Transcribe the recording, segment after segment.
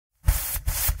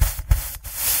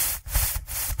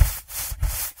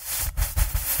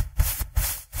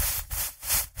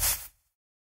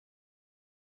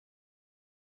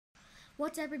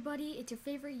What's up, everybody? It's your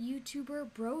favorite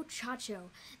YouTuber, Bro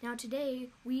Chacho. Now today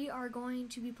we are going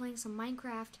to be playing some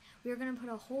Minecraft. We are going to put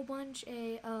a whole bunch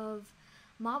of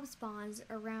mob spawns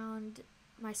around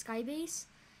my sky base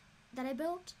that I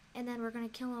built, and then we're going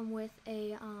to kill them with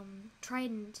a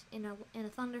Trident in a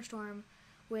thunderstorm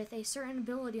with a certain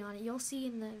ability on it. You'll see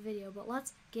in the video, but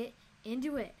let's get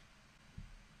into it.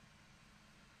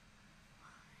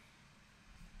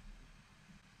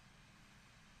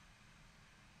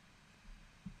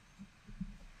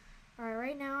 Alright,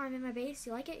 right now I'm in my base.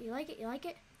 You like it? You like it? You like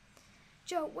it?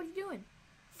 Joe, what are you doing?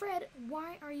 Fred,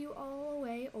 why are you all the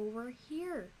way over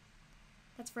here?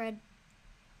 That's Fred.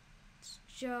 It's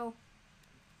Joe.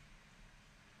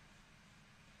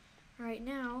 Alright,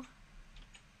 now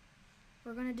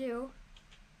we're gonna do,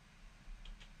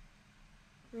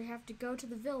 we have to go to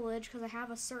the village because I have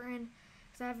a certain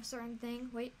thing.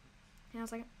 Wait, hang on a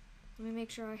second. Let me make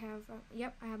sure I have,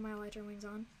 yep, I have my elytra wings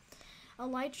on.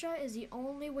 Elytra is the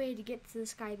only way to get to the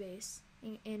sky base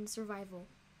in survival.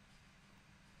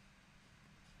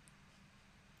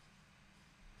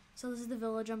 So this is the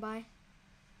village I'm by.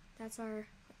 That's our...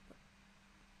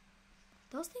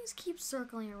 Those things keep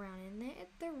circling around and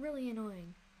they're really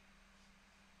annoying.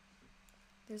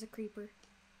 There's a creeper.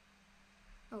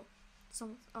 Oh,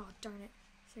 oh darn it.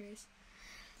 Serious.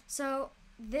 So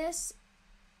this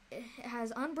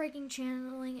has unbreaking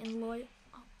channeling and loyal...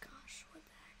 Oh gosh, what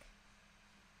the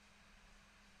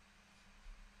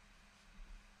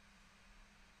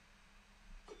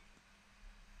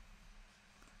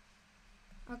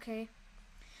heck? Okay,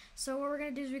 so what we're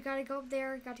gonna do is we gotta go up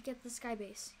there, got to get the sky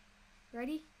base.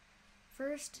 Ready?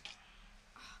 First,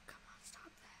 oh come on, stop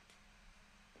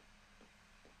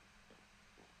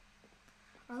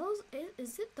that. Are those,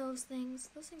 is it those things?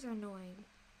 Those things are annoying.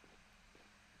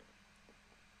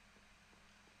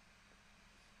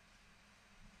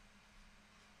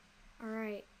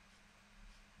 Alright.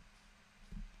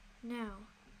 Now,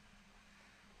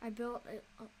 I built a,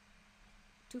 oh,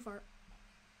 too far.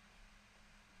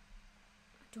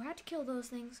 Do I have to kill those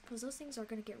things? Because those things are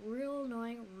going to get real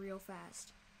annoying real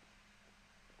fast.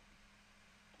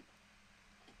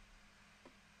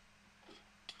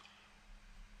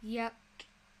 Yep.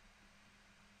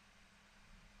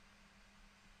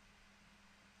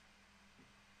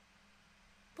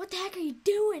 What the heck are you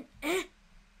doing?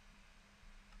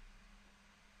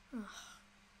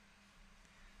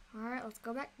 Alright, let's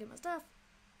go back, get my stuff.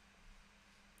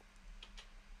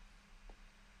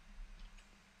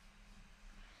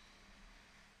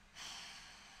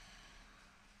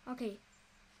 Okay.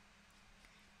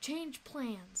 Change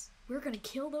plans. We're gonna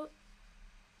kill those.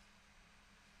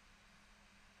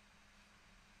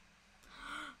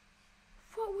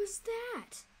 What was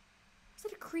that? Was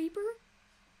that a creeper?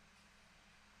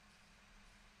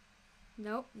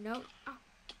 Nope, nope. Oh.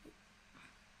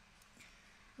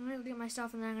 I'm gonna get my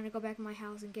stuff and then I'm gonna go back to my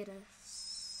house and get a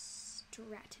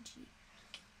strategy.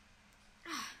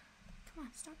 Come on,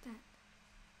 stop that.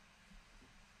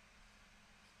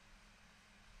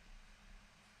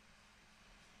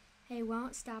 Hey,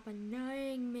 won't stop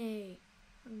annoying me.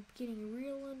 I'm getting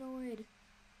real annoyed.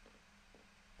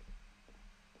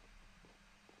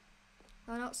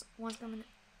 Oh no, one's coming.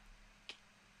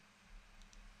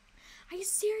 Are you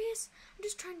serious? I'm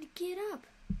just trying to get up.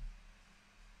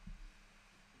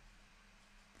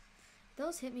 If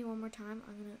those hit me one more time,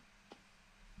 I'm gonna...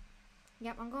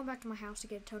 Yep, I'm going back to my house to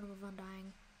get a totem of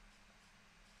undying.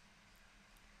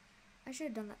 I should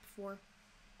have done that before.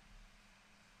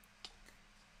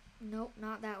 Nope,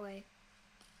 not that way.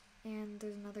 And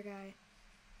there's another guy.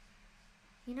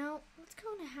 You know, let's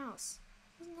go in a house.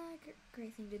 Isn't that a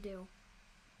great thing to do?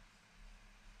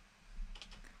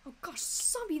 Oh gosh,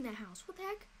 zombie in that house. What the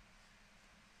heck?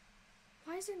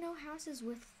 Why is there no houses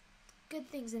with good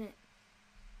things in it?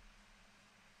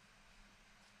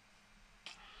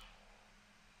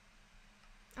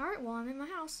 Alright, well, I'm in my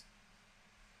house.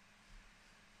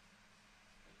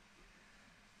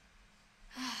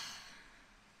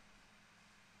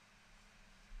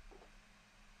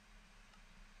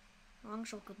 Wrong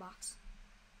shulker box.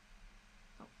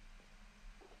 Oh.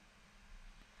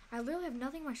 I literally have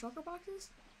nothing in my shulker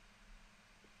boxes?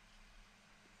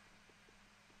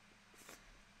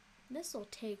 This'll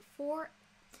take 4.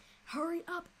 Hurry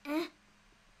up! Hurry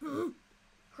up!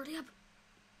 Hurry up!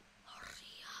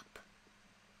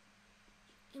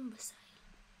 You imbecile.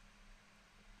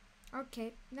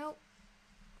 Okay, nope.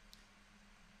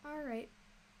 Alright.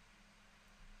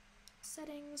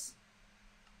 Settings.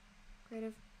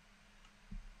 Creative.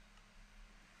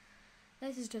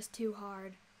 This is just too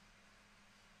hard.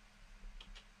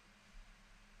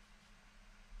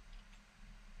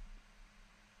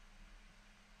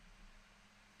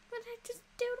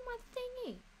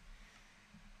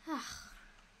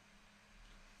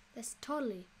 This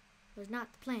totally was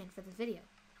not the plan for the video.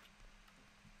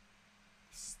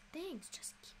 These things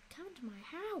just keep coming to my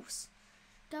house.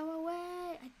 Go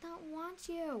away. I don't want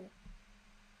you. You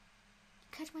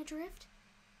catch my drift?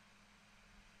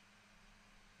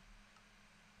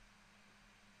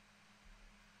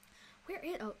 Where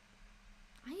is... Oh,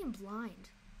 I am blind.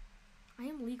 I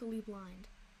am legally blind.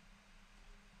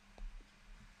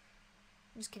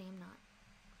 I'm just kidding, I'm not.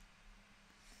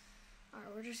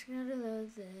 Alright, we're just gonna do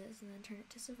this and then turn it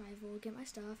to survival. Get my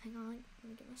stuff. Hang on. Let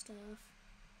me get my stuff.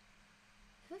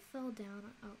 If I fell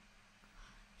down... Oh.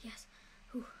 Yes.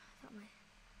 Whew. I thought my...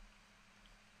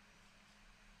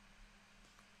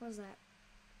 What was that?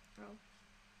 Oh.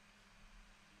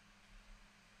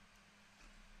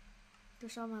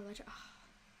 Just saw my electric... Oh.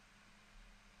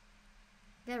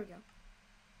 There we go.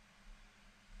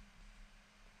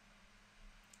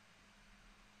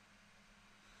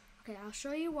 Okay, I'll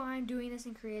show you why I'm doing this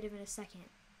in creative in a second.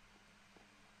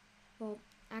 Well,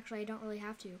 actually, I don't really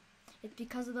have to. It's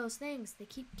because of those things. They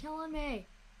keep killing me.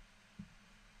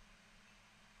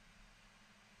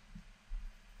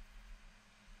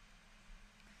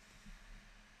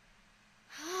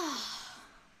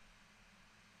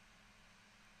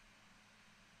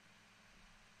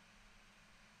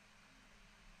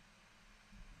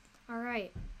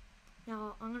 Alright,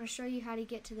 now I'm going to show you how to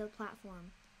get to the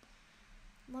platform.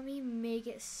 Let me make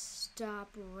it stop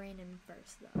raining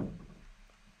first, though.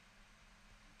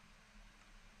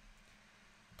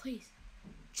 Please,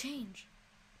 change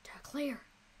to clear.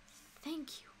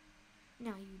 Thank you.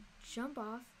 Now you jump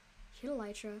off, hit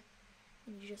Elytra,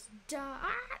 and you just die.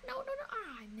 Ah, no.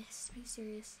 Ah, I missed. Are you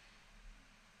serious?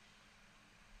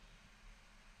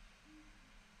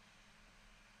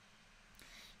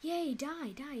 Yay,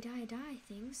 die,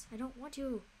 things. I don't want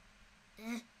you.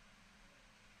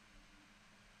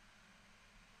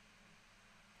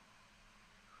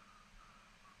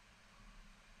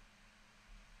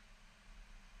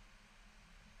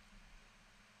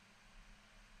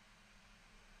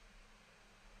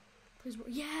 Please,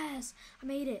 yes, I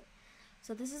made it.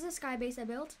 So this is a sky base I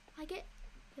built. Like it?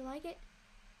 You like it?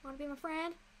 Want to be my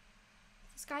friend?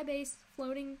 It's a sky base,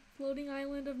 floating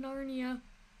island of Narnia.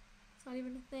 It's not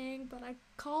even a thing, but I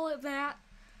call it that.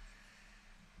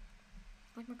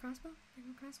 Like my crossbow? Like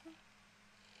my crossbow?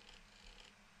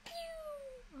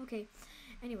 Pew! Okay,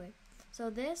 anyway. So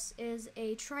this is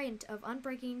a Trident of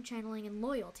unbreaking, channeling, and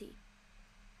loyalty.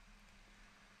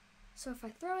 So if I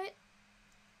throw it,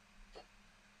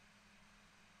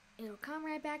 it'll come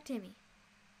right back to me.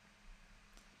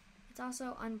 It's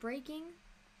also unbreaking,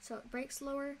 so it breaks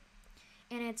slower,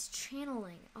 and it's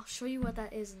channeling. I'll show you what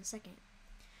that is in a second.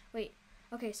 Wait,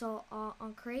 okay, so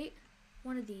I'll create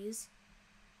one of these.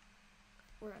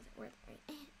 Where are they? Where are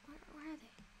they?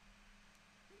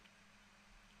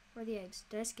 Where are the eggs?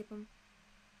 Did I skip them?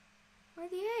 Where are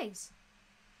the eggs?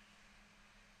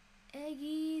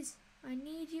 Eggies! I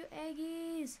need you,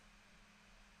 eggies!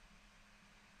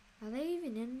 Are they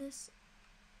even in this?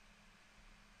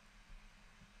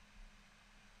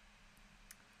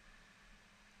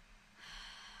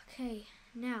 Okay,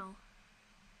 now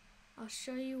I'll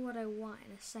show you what I want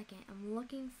in a second. I'm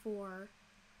looking for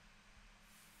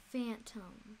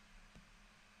Phantom.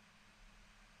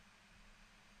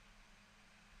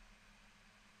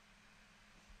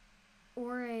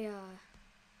 Or a,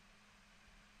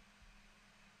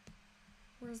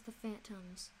 where's the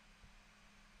Phantoms?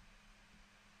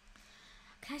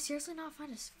 Can I seriously not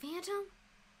find a Phantom?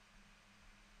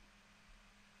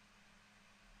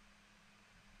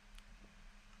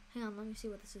 Hang on, let me see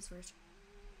what this is first.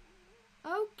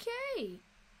 Okay!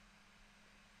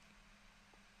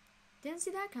 Didn't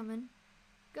see that coming.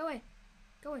 Go away.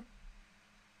 Go away.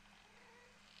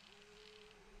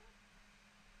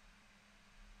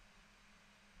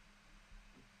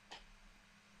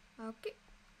 Okay.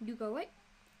 You go away.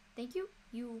 Thank you.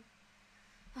 You...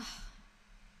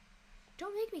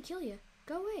 Don't make me kill you.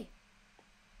 Go away.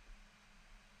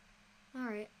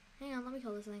 Alright. Hang on, let me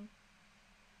kill this thing.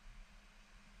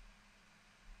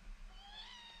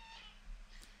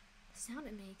 The sound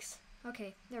it makes.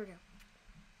 Okay, there we go.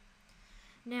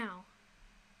 Now.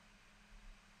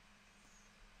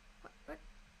 What?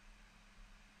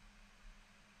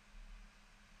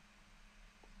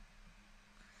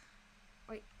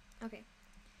 Wait, okay.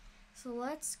 So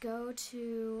let's go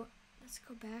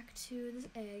back to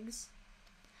the eggs.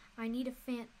 I need a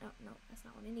oh, no, that's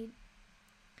not what I need.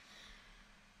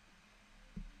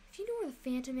 If you know where the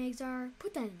Phantom eggs are,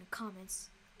 put that in the comments.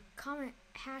 Comment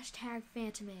hashtag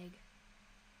Phantom egg.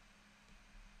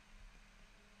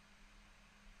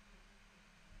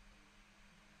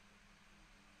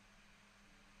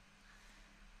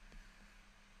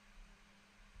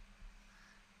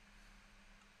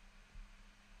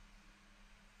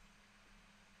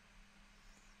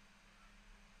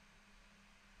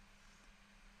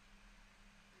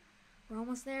 We're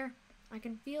almost there. I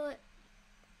can feel it.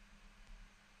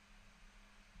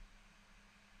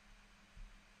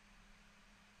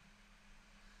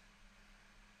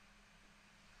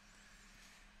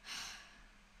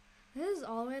 This is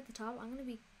all the way at the top. I'm gonna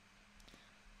be...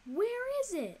 Where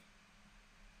is it?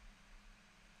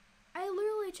 I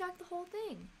literally checked the whole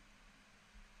thing.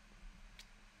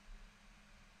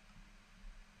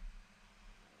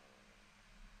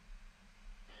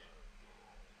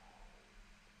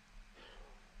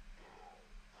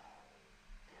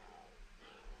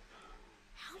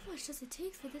 How much does it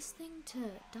take for this thing to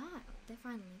die?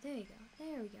 Finally, there you go.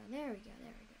 There we go. There we go.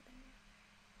 There we go. There we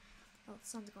go. Oh, the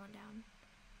sun's going down.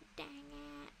 Dang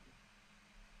it.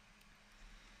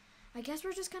 I guess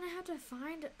we're just gonna have to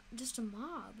find just a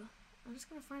mob. I'm just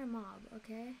gonna find a mob,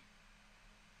 okay?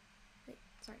 Wait,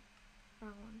 sorry.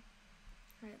 Wrong one.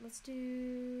 Alright, let's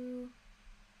do...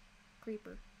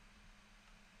 Creeper.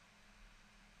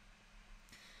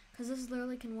 Because this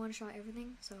literally can one-shot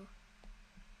everything, so...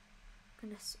 I'm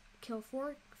gonna kill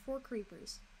four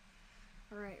creepers.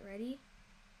 Alright, ready?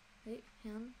 Wait,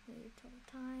 hang on. Wait till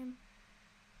the time.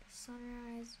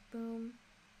 Sunrise, boom.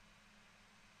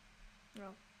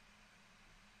 Oh.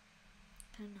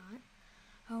 Can I not?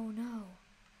 Oh no.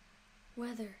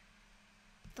 Weather.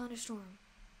 Thunderstorm.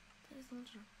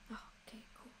 Thunderstorm. Oh, okay,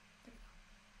 cool. There we go.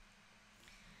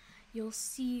 You'll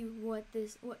see what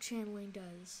channeling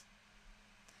does.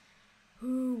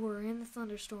 Ooh, we're in the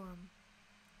thunderstorm.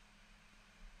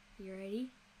 You ready?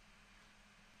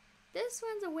 This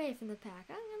one's away from the pack.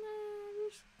 I'm gonna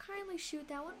just kindly shoot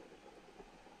that one.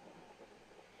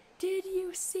 Did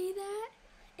you see that?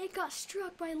 It got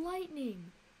struck by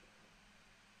lightning.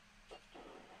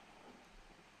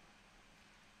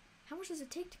 How much does it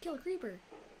take to kill a creeper?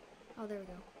 Oh, there we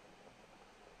go.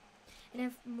 And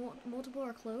if multiple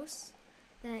are close,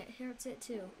 then it hurts it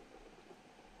too.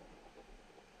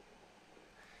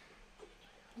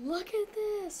 Look at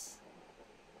this!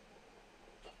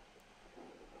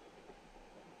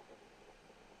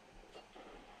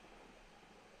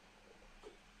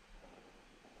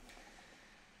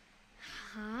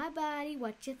 Hi, buddy.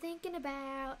 What you thinking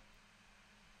about?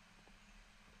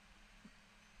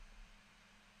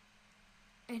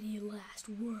 Any last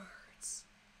words?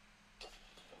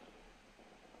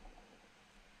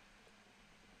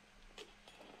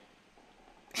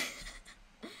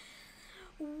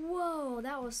 Whoa,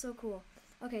 that was so cool.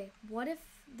 Okay, what if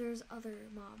there's other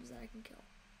mobs that I can kill?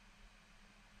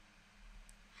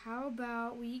 How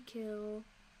about we kill...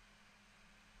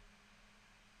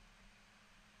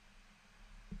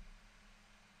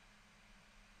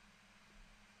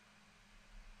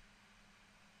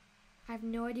 I have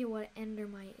no idea what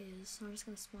endermite is, so I'm just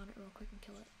going to spawn it real quick and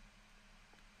kill it.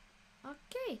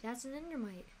 Okay, that's an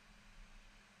endermite.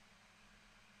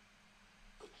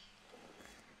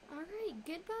 Alright,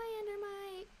 goodbye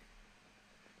endermite.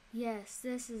 Yes,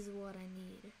 this is what I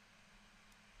need.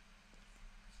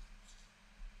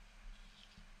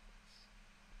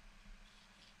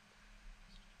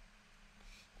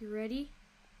 You ready?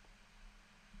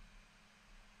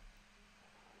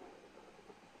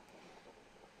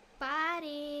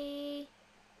 Buddy,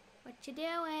 what you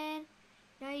doing?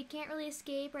 No, you can't really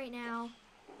escape right now.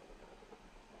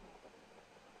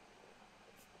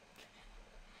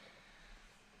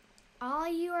 All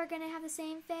you are gonna have the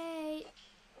same fate.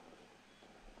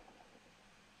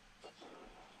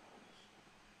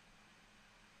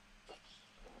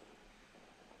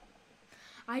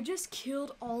 I just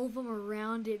killed all of them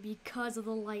around it because of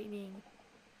the lightning.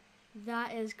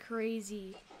 That is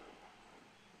crazy.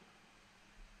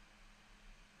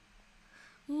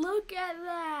 Look at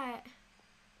that!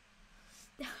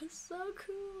 That was so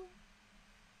cool.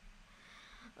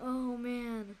 Oh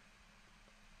man.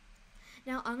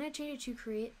 Now I'm gonna change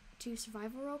it to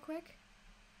survival real quick.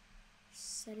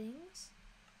 Settings.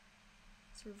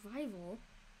 Survival.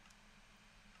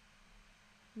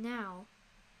 Now,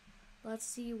 let's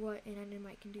see what an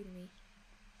endermite can do to me.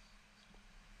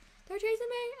 They're chasing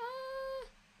me! Ah!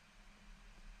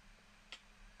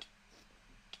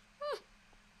 Ah!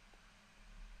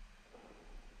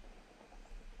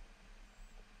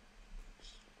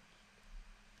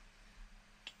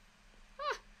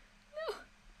 Ah! No!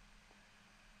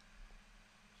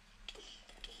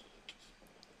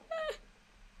 Ah!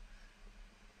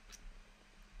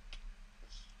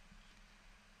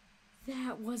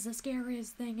 That was the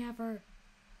scariest thing ever.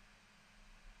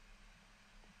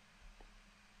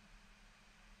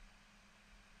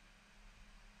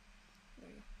 There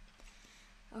we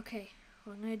go. Okay,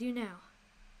 what I'm gonna do now.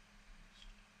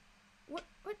 What?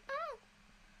 Ah!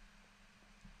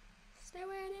 Stay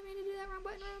away, I didn't mean to do that. Wrong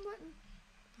button.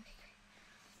 Okay, great.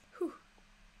 Whew.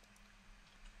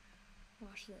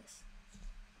 watch this.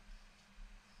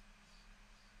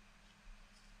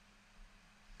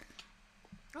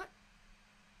 What?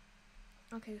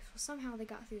 Okay, so somehow they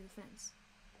got through the fence.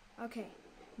 Okay,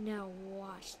 now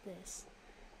watch this.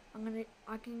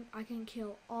 I can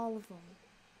kill all of them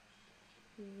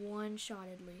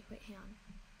one-shottedly. Wait, hang on.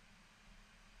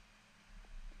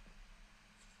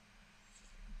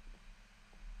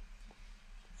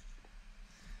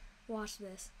 Watch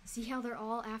this. See how they're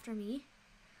all after me?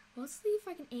 Well, let's see if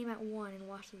I can aim at one and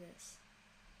watch this.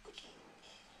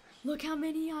 Look how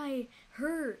many I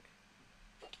hurt.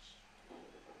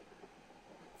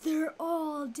 They're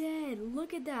all dead.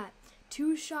 Look at that.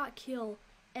 2-shot kill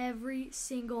every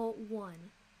single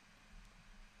one.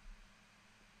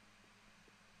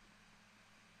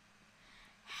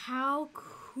 How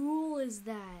cool is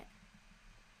that?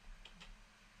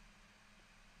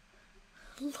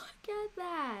 Look at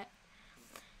that.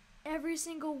 Every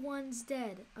single one's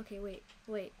dead. Okay, wait.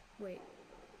 So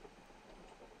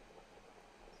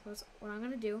that's what I'm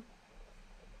gonna do.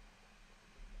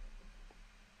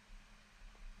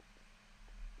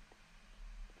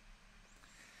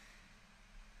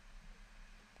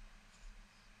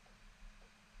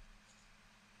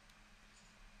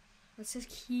 Let's just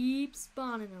keep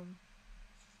spawning them.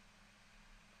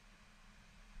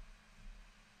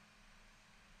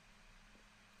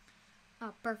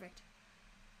 Oh, perfect.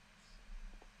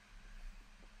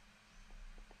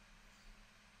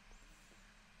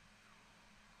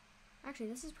 Actually,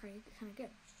 this is pretty kind of good.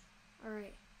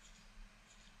 Alright.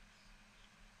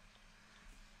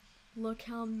 Look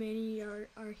how many are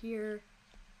here.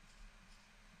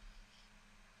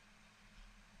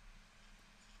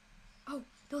 Oh,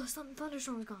 the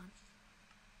thunderstorm's gone.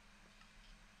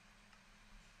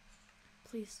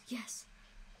 Please, yes.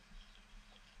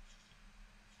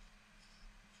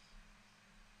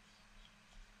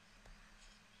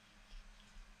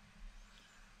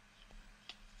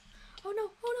 Oh no,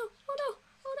 oh no, oh no,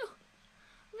 oh no.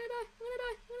 I'm gonna die, I'm gonna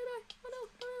die, I'm gonna die. Oh no,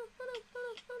 oh no, oh no, oh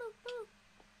no, oh no, oh no.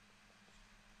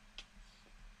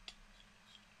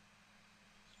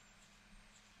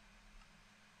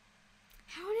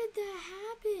 How did that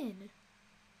happen?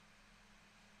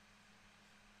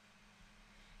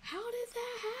 How did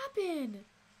that happen?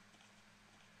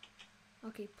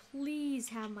 Okay, please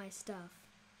have my stuff.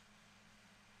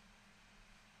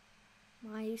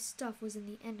 My stuff was in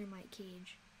the endermite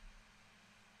cage.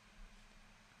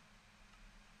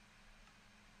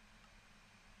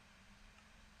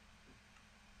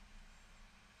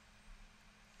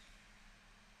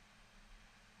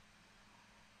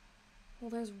 Well,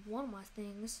 there's one of my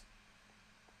things.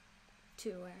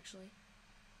 2, actually.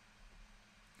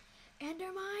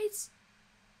 Endermites!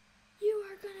 You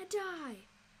are gonna die!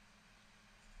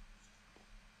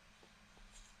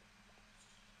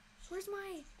 Where's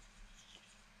my...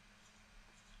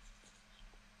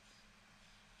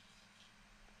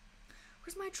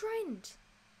 Where's my trident?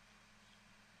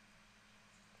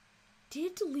 Did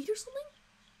it delete or something?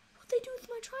 What'd they do with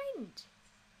my trident?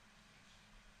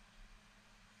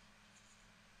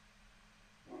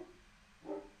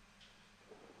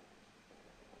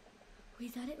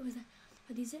 Wait, that it? Was that?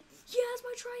 Are these it? Yes,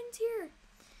 my trident's here!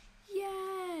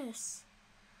 Yes!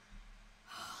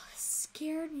 Oh, this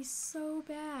scared me so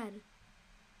bad.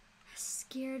 That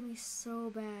scared me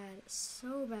so bad.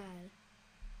 So bad.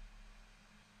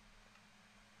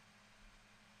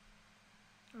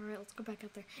 Alright, let's go back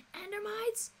up there.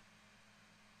 Endermites!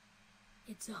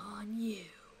 It's on you.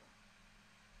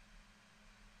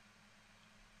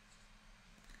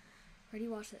 Ready?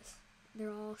 Watch this. They're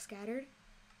all scattered.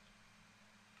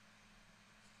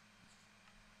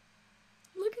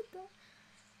 Look at that.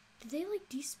 Did they like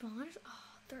despawn?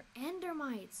 Oh, they're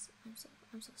endermites. I'm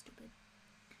so stupid.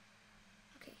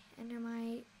 Okay,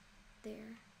 endermite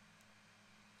there.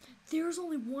 There's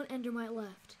only one endermite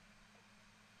left.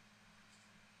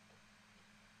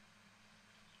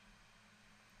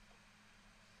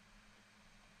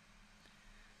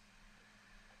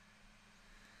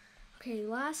 Okay,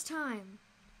 last time.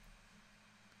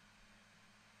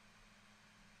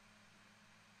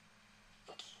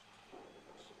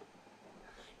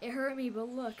 It hurt me, but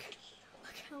look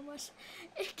how much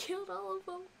it killed all of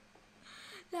them.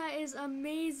 That is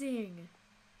amazing.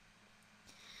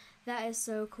 That is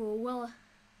so cool. Well,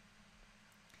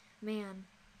 man,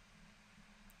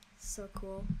 so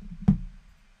cool.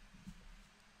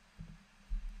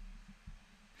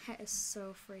 That is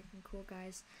so freaking cool,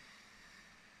 guys.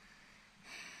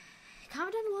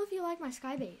 Comment down below if you like my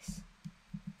sky base.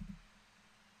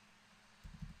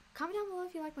 Comment down below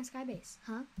if you like my sky base,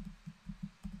 huh?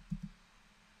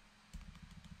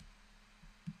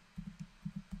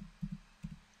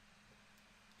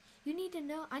 You need to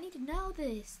know. I need to know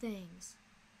these things.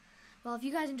 Well, if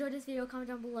you guys enjoyed this video, comment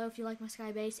down below if you like my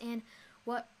sky base and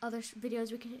what other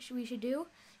videos we should do.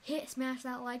 Smash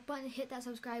that like button, hit that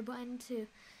subscribe button to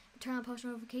turn on post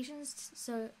notifications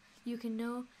so you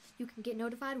can get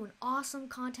notified when awesome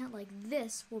content like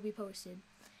this will be posted.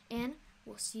 And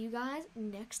we'll see you guys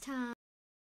next time.